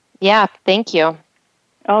 True. Yeah, thank you.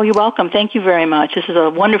 Oh, you're welcome. Thank you very much. This is a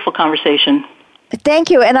wonderful conversation. Thank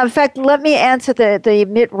you. And in fact, let me answer the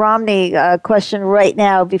Mitt Romney question right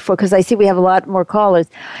now because I see we have a lot more callers.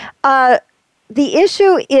 The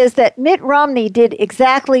issue is that Mitt Romney did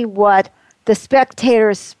exactly what the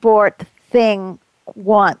spectator sport thing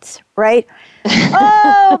wants, right?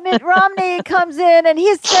 Oh, Mitt Romney comes in and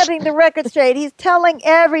he's setting the record straight. He's telling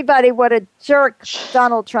everybody what a jerk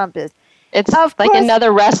Donald Trump is. It's like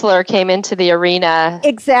another wrestler came into the arena.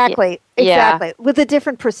 Exactly. With a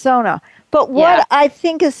different persona. But what I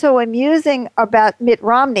think is so amusing about Mitt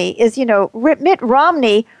Romney is, Mitt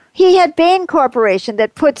Romney, he had Bain Corporation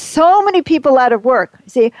that put so many people out of work,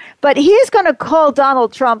 see? But he's going to call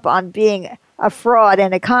Donald Trump on being a fraud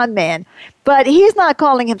and a con man. But he's not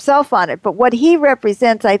calling himself on it. But what he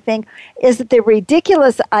represents, I think, is the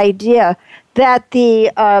ridiculous idea that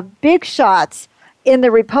the big shots in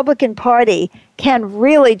the Republican Party can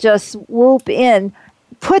really just swoop in,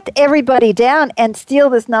 put everybody down, and steal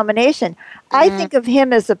this nomination. I think of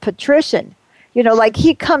him as a patrician. Like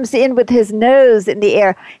he comes in with his nose in the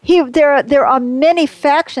air. There are many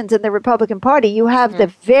factions in the Republican Party. You have the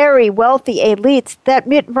very wealthy elites that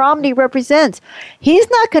Mitt Romney represents. He's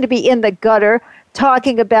not going to be in the gutter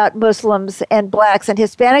talking about Muslims and blacks and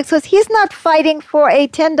Hispanics because he's not fighting for a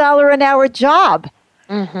 $10 an hour job.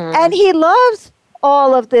 And he loves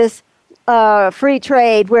all of this free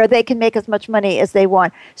trade where they can make as much money as they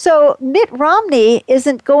want. So Mitt Romney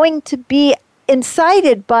isn't going to be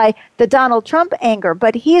incited by the Donald Trump anger,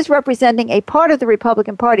 but he is representing a part of the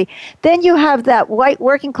Republican Party. Then you have that white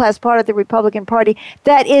working class part of the Republican Party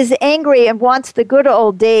that is angry and wants the good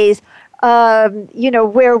old days,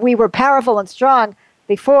 where we were powerful and strong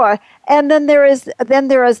before. And then there is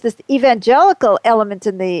this evangelical element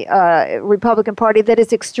in the Republican Party that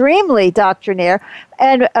is extremely doctrinaire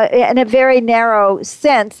and in a very narrow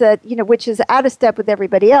sense that which is out of step with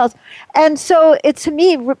everybody else. And so to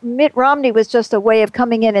me, Mitt Romney was just a way of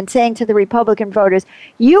coming in and saying to the Republican voters,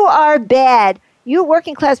 "You are bad. You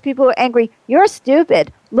working class people are angry. You're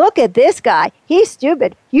stupid. Look at this guy. He's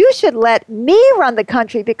stupid. You should let me run the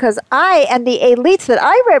country because I and the elites that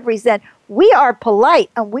I represent, we are polite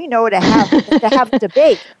and we know to have a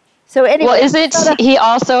debate." So anyway, well, isn't he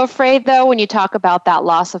also afraid though when you talk about that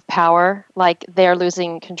loss of power, like they're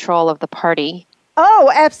losing control of the party? Oh,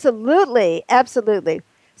 absolutely, absolutely.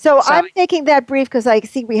 So I'm taking that brief because I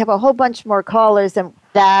see we have a whole bunch more callers. And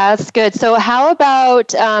that's good. So how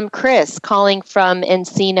about Chris calling from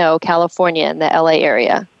Encino, California, in the LA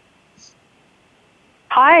area?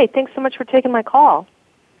 Hi, thanks so much for taking my call.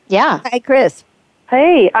 Yeah. Hi, Chris.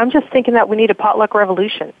 Hey, I'm just thinking that we need a potluck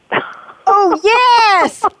revolution. Oh,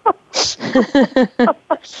 yes!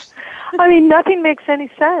 I mean, nothing makes any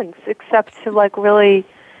sense except to really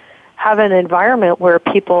have an environment where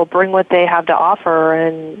people bring what they have to offer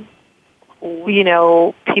and,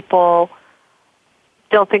 people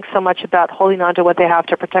don't think so much about holding on to what they have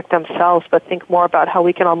to protect themselves, but think more about how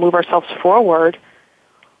we can all move ourselves forward.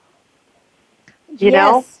 You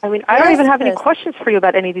know? I mean, I don't even have any questions for you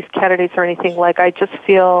about any of these candidates or anything. I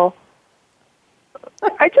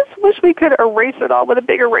just wish we could erase it all with a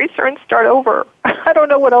big eraser and start over. I don't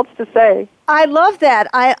know what else to say. I love that.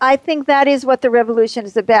 I think that is what the revolution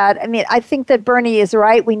is about. I mean, I think that Bernie is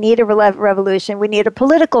right. We need a revolution. We need a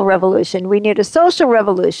political revolution. We need a social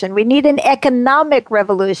revolution. We need an economic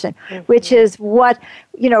revolution, which is what,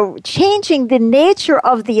 changing the nature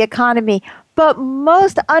of the economy. But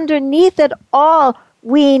most underneath it all,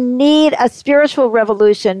 we need a spiritual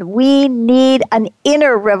revolution. We need an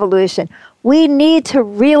inner revolution. We need to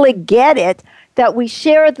really get it that we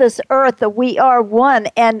share this earth, that we are one,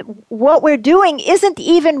 and what we're doing isn't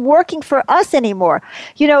even working for us anymore.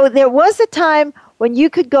 There was a time when you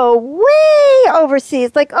could go way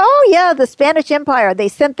overseas, like, oh yeah, the Spanish Empire, they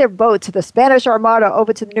sent their boats, the Spanish Armada,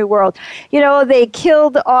 over to the New World. They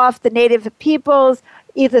killed off the native peoples,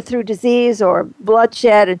 either through disease or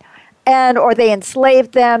bloodshed, or they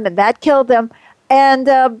enslaved them, and that killed them. And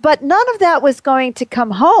but none of that was going to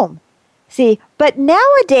come home. See, but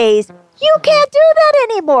nowadays, you can't do that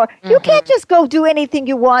anymore. You can't just go do anything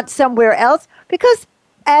you want somewhere else because,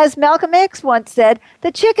 as Malcolm X once said,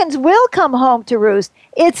 the chickens will come home to roost.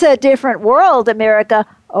 It's a different world, America.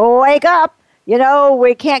 Wake up.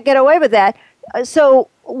 We can't get away with that. So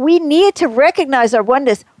we need to recognize our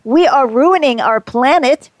oneness. We are ruining our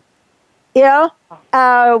planet.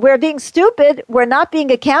 We're being stupid. We're not being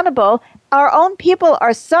accountable. Our own people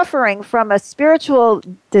are suffering from a spiritual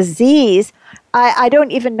disease. I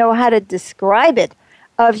don't even know how to describe it.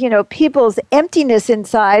 of, people's emptiness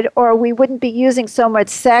inside, or we wouldn't be using so much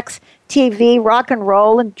sex, TV, rock and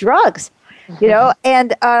roll, and drugs,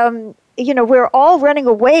 and, we're all running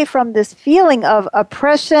away from this feeling of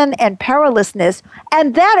oppression and powerlessness,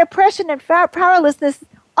 and that oppression and powerlessness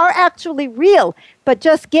are actually real, but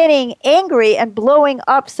just getting angry and blowing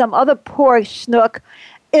up some other poor schnook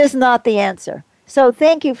is not the answer. So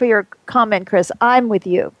thank you for your comment, Chris. I'm with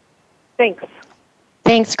you. Thanks.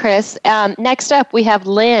 Thanks, Chris. Next up, we have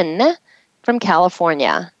Lynn from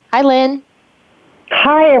California. Hi, Lynn.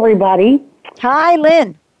 Hi, everybody. Hi,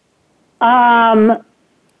 Lynn.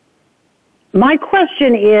 My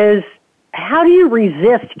question is, how do you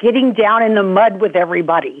resist getting down in the mud with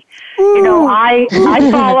everybody? Ooh. I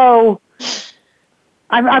follow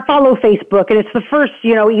Facebook, and it's the first,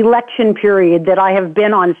 election period that I have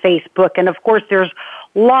been on Facebook. And of course, there's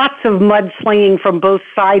lots of mudslinging from both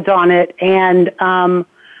sides on it. And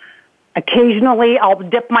occasionally I'll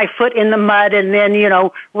dip my foot in the mud and then,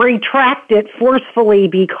 retract it forcefully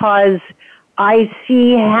because I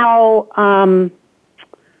see how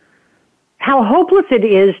hopeless it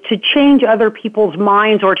is to change other people's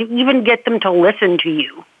minds or to even get them to listen to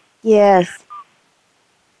you. Yes.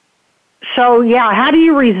 So, yeah, how do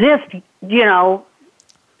you resist,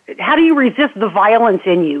 how do you resist the violence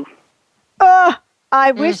in you?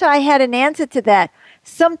 I wish I had an answer to that.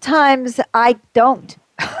 Sometimes I don't.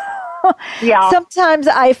 Yeah. Sometimes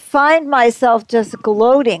I find myself just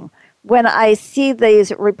gloating when I see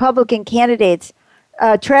these Republican candidates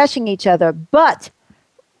trashing each other. But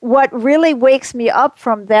what really wakes me up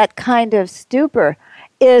from that kind of stupor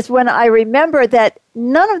is when I remember that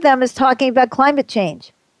none of them is talking about climate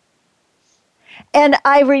change. And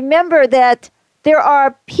I remember that there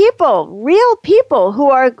are people, real people, who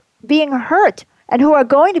are being hurt and who are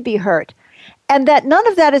going to be hurt, and that none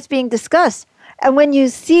of that is being discussed. And when you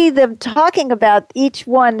see them talking about each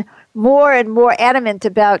one more and more adamant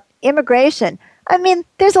about immigration, I mean,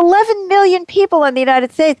 there's 11 million people in the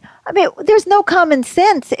United States. I mean, there's no common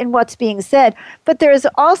sense in what's being said, but there is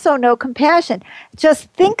also no compassion. Just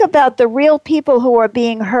think about the real people who are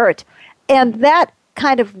being hurt, and that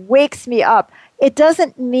kind of wakes me up. It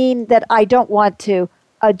doesn't mean that I don't want to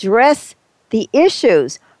address the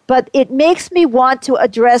issues, but it makes me want to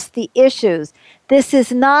address the issues. This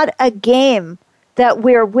is not a game that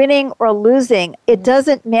we're winning or losing. It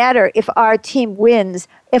doesn't matter if our team wins,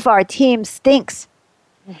 if our team stinks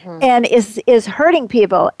and is hurting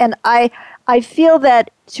people. And I feel that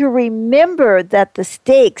to remember that the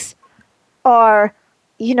stakes are,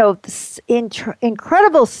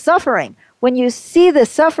 incredible suffering. When you see the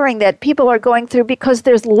suffering that people are going through because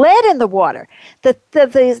there's lead in the water, the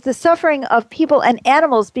suffering of people and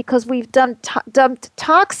animals because we've dumped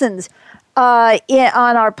toxins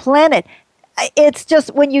on our planet. It's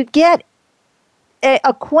just when you get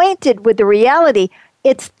acquainted with the reality,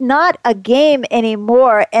 it's not a game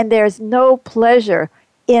anymore, and there's no pleasure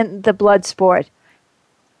in the blood sport.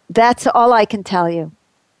 That's all I can tell you.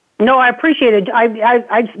 No, I appreciate it.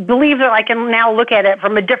 I believe that I can now look at it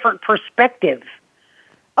from a different perspective.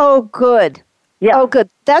 Oh, good. Yeah. Oh,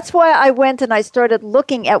 good. That's why I went and I started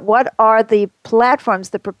looking at what are the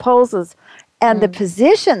platforms, the proposals, and the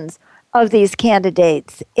positions of these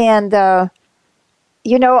candidates. And, I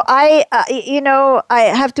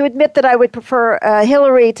have to admit that I would prefer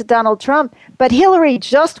Hillary to Donald Trump, but Hillary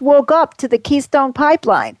just woke up to the Keystone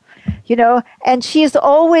Pipeline, and she's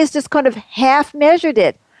always just kind of half measured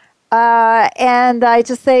it. And I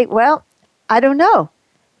just say, well, I don't know.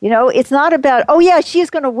 It's not about, oh, yeah, she's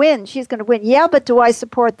going to win. She's going to win. Yeah, but do I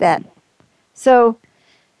support that? So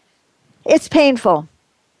it's painful.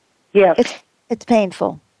 Yes. It's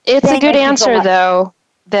painful. It's a good answer, though,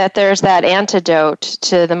 that there's that antidote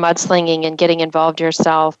to the mudslinging and getting involved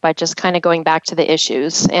yourself by just kind of going back to the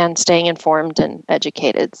issues and staying informed and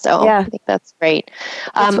educated. So I think that's great.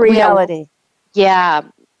 It's reality.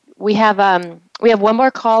 We have one more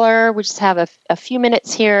caller. We just have a few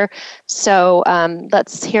minutes here. So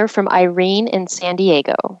let's hear from Irene in San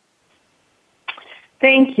Diego.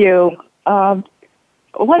 Thank you. One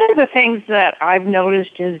of the things that I've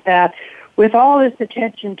noticed is that with all this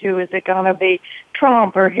attention to, is it going to be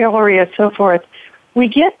Trump or Hillary or so forth, we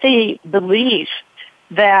get the belief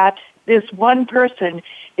that this one person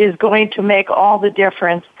is going to make all the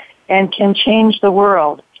difference and can change the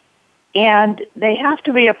world. And they have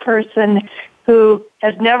to be a person who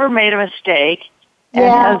has never made a mistake and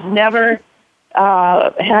has never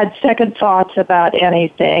had second thoughts about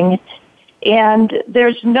anything. And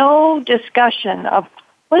there's no discussion of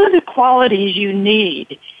what are the qualities you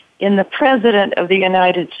need in the President of the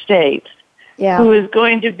United States, who is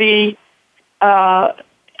going to be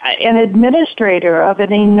an administrator of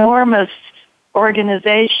an enormous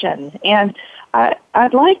organization. And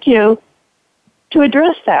I'd like you to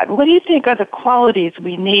address that. What do you think are the qualities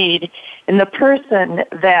we need in the person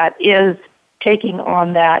that is taking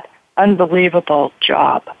on that unbelievable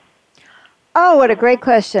job? Oh, what a great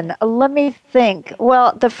question. Let me think.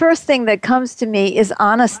 Well, the first thing that comes to me is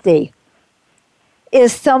honesty.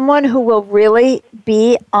 Is someone who will really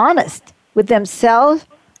be honest with themselves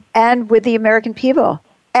and with the American people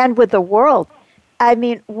and with the world. I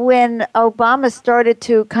mean, when Obama started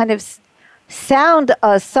to kind of sound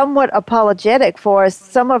somewhat apologetic for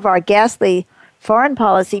some of our ghastly foreign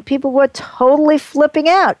policy, people were totally flipping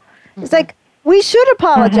out. It's like, we should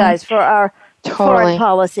apologize for our foreign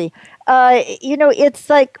policy. It's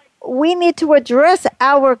like we need to address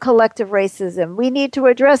our collective racism. We need to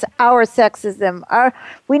address our sexism.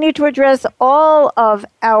 We need to address all of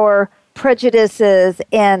our prejudices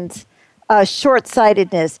and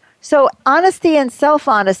short-sightedness. So honesty and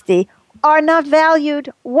self-honesty are not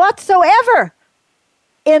valued whatsoever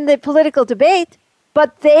in the political debate,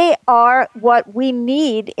 but they are what we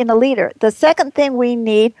need in a leader. The second thing we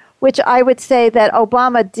need, which I would say that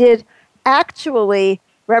Obama did actually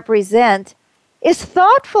represent, is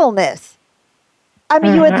thoughtfulness. I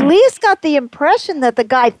mean, you at least got the impression that the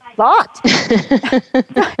guy thought.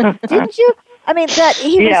 Didn't you? I mean, that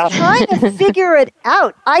he was trying to figure it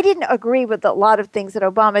out. I didn't agree with a lot of things that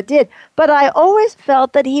Obama did, but I always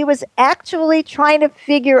felt that he was actually trying to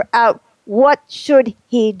figure out what should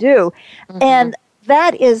he do. And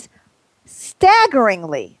that is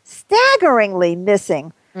staggeringly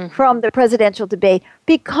missing from the presidential debate,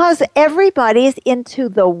 because everybody is into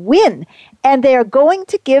the win, and they are going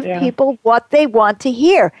to give people what they want to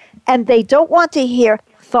hear. And they don't want to hear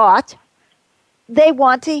thought. They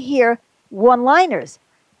want to hear one-liners.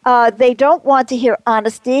 They don't want to hear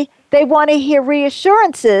honesty. They want to hear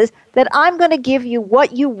reassurances that I'm going to give you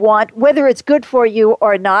what you want, whether it's good for you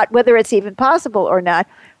or not, whether it's even possible or not.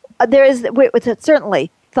 There is certainly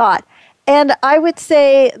thought. And I would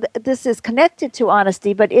say this is connected to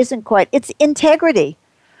honesty, but isn't quite. It's integrity.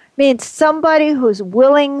 Means somebody who's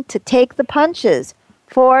willing to take the punches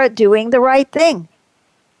for doing the right thing.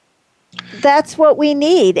 That's what we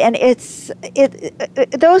need. And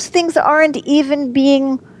those things aren't even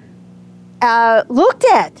being looked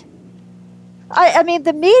at. I mean,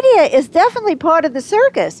 the media is definitely part of the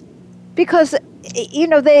circus, because,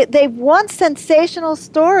 they want sensational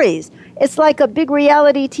stories. It's like a big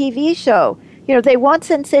reality TV show. They want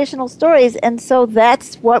sensational stories, and so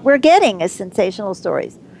that's what we're getting is sensational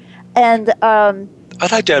stories. And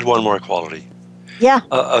I'd like to add one more quality. Yeah.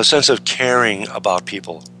 A sense of caring about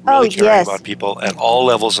people, really caring about people at all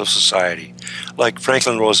levels of society, like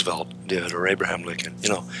Franklin Roosevelt did, or Abraham Lincoln.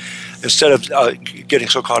 Instead of getting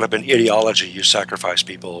so caught up in ideology, you sacrifice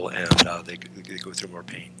people, and they go through more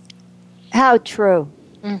pain. How true.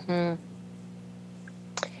 Good.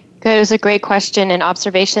 It was a great question and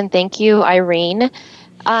observation. Thank you, Irene.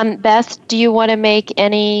 Beth, do you want to make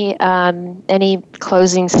any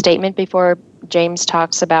closing statement before James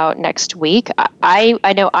talks about next week?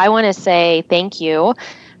 I know I want to say thank you.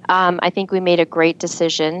 I think we made a great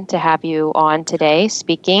decision to have you on today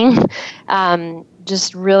speaking.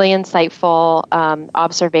 Just really insightful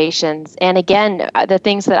observations. And again, the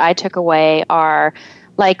things that I took away are,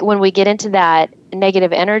 like, when we get into that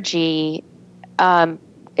negative energy,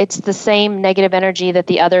 it's the same negative energy that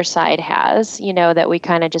the other side has, that we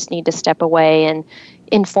kind of just need to step away and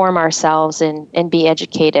inform ourselves and be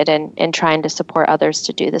educated and trying to support others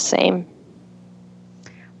to do the same.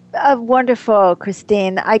 Wonderful,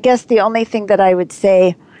 Christine. I guess the only thing that I would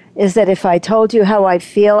say is that if I told you how I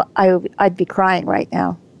feel, I'd be crying right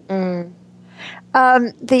now.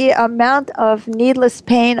 The amount of needless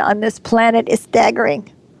pain on this planet is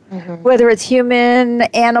staggering. Whether it's human,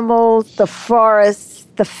 animals, the forests,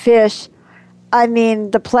 the fish, I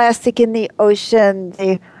mean, the plastic in the ocean,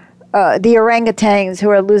 the orangutans who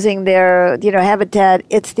are losing their habitat.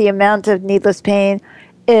 It's the amount of needless pain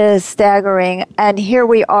is staggering. And here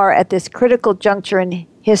we are at this critical juncture in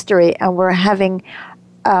history, and we're having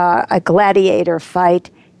a gladiator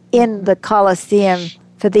fight in the Colosseum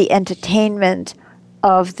for the entertainment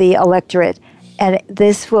of the electorate. And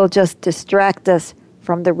this will just distract us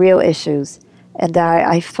from the real issues. And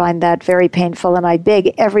I find that very painful, and I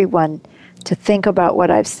beg everyone to think about what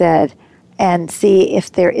I've said and see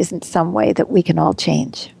if there isn't some way that we can all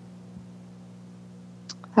change.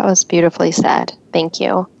 That was beautifully said. Thank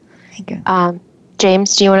you. Thank you.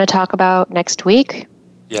 James, do you want to talk about next week?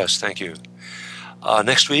 Yes, thank you.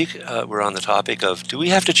 Next week, we're on the topic of, do we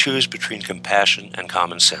have to choose between compassion and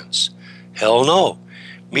common sense? Hell no.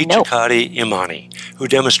 Meet Chakati Imani, who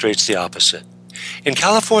demonstrates the opposite. In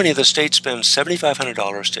California, the state spends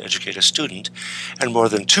 $7,500 to educate a student and more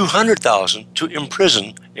than $200,000 to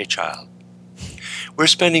imprison a child. We're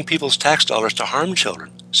spending people's tax dollars to harm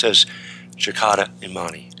children, says Chakati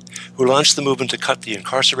Imani, who launched the movement to cut the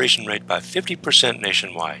incarceration rate by 50%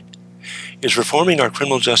 nationwide. Is reforming our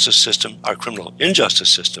criminal justice system, our criminal injustice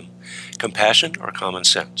system, compassion or common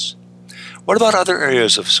sense? What about other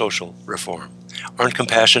areas of social reform? Aren't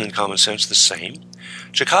compassion and common sense the same?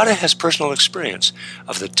 Chakati has personal experience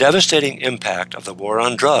of the devastating impact of the war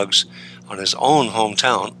on drugs on his own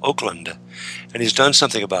hometown, Oakland, and he's done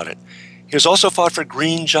something about it. He has also fought for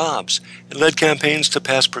green jobs and led campaigns to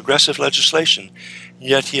pass progressive legislation,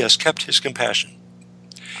 yet he has kept his compassion.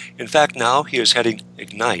 In fact, now he is heading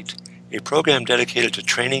Ignite, a program dedicated to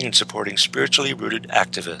training and supporting spiritually rooted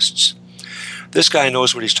activists. This guy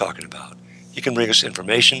knows what he's talking about. He can bring us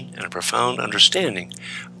information and a profound understanding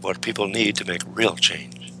of what people need to make real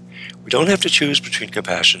change. We don't have to choose between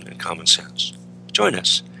compassion and common sense. Join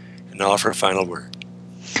us. And now for a final word.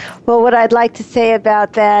 Well, what I'd like to say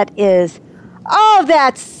about that is, oh,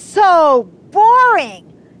 that's so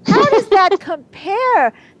boring. How does that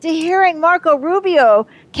compare to hearing Marco Rubio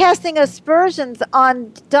casting aspersions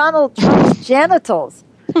on Donald Trump's genitals?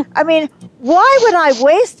 I mean, why would I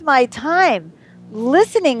waste my time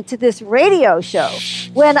listening to this radio show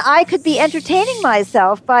when I could be entertaining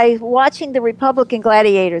myself by watching the Republican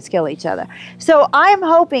gladiators kill each other? So I'm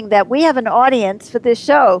hoping that we have an audience for this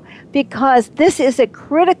show because this is a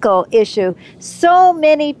critical issue. So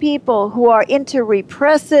many people who are into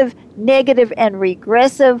repressive, negative, and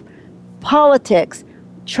regressive politics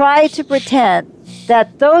try to pretend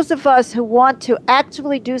that those of us who want to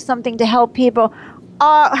actually do something to help people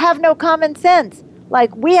have no common sense.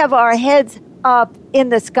 Like we have our heads up in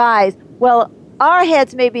the skies. Well, our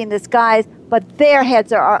heads may be in the skies, but their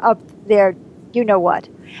heads are up there, you know what.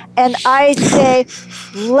 And I say,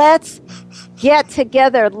 let's get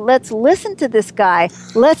together. Let's listen to this guy.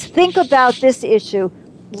 Let's think about this issue.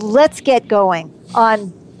 Let's get going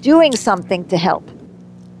on doing something to help.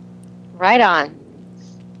 Right on.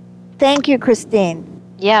 Thank you, Christine.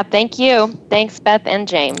 Yeah, thank you. Thanks, Beth and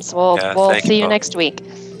James. We'll see you next week.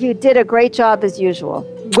 You did a great job as usual.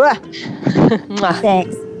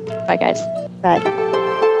 Thanks. Bye, guys. Bye.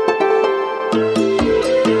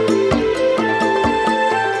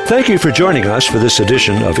 Thank you for joining us for this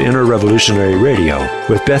edition of Inner Revolutionary Radio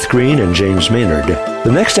with Beth Green and James Maynard.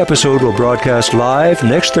 The next episode will broadcast live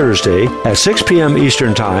next Thursday at 6 p.m.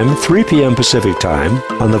 Eastern Time, 3 p.m. Pacific Time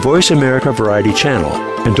on the Voice America Variety Channel.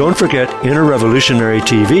 And don't forget Inner Revolutionary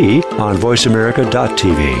TV on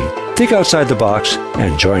voiceamerica.tv. Think outside the box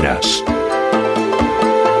and join us.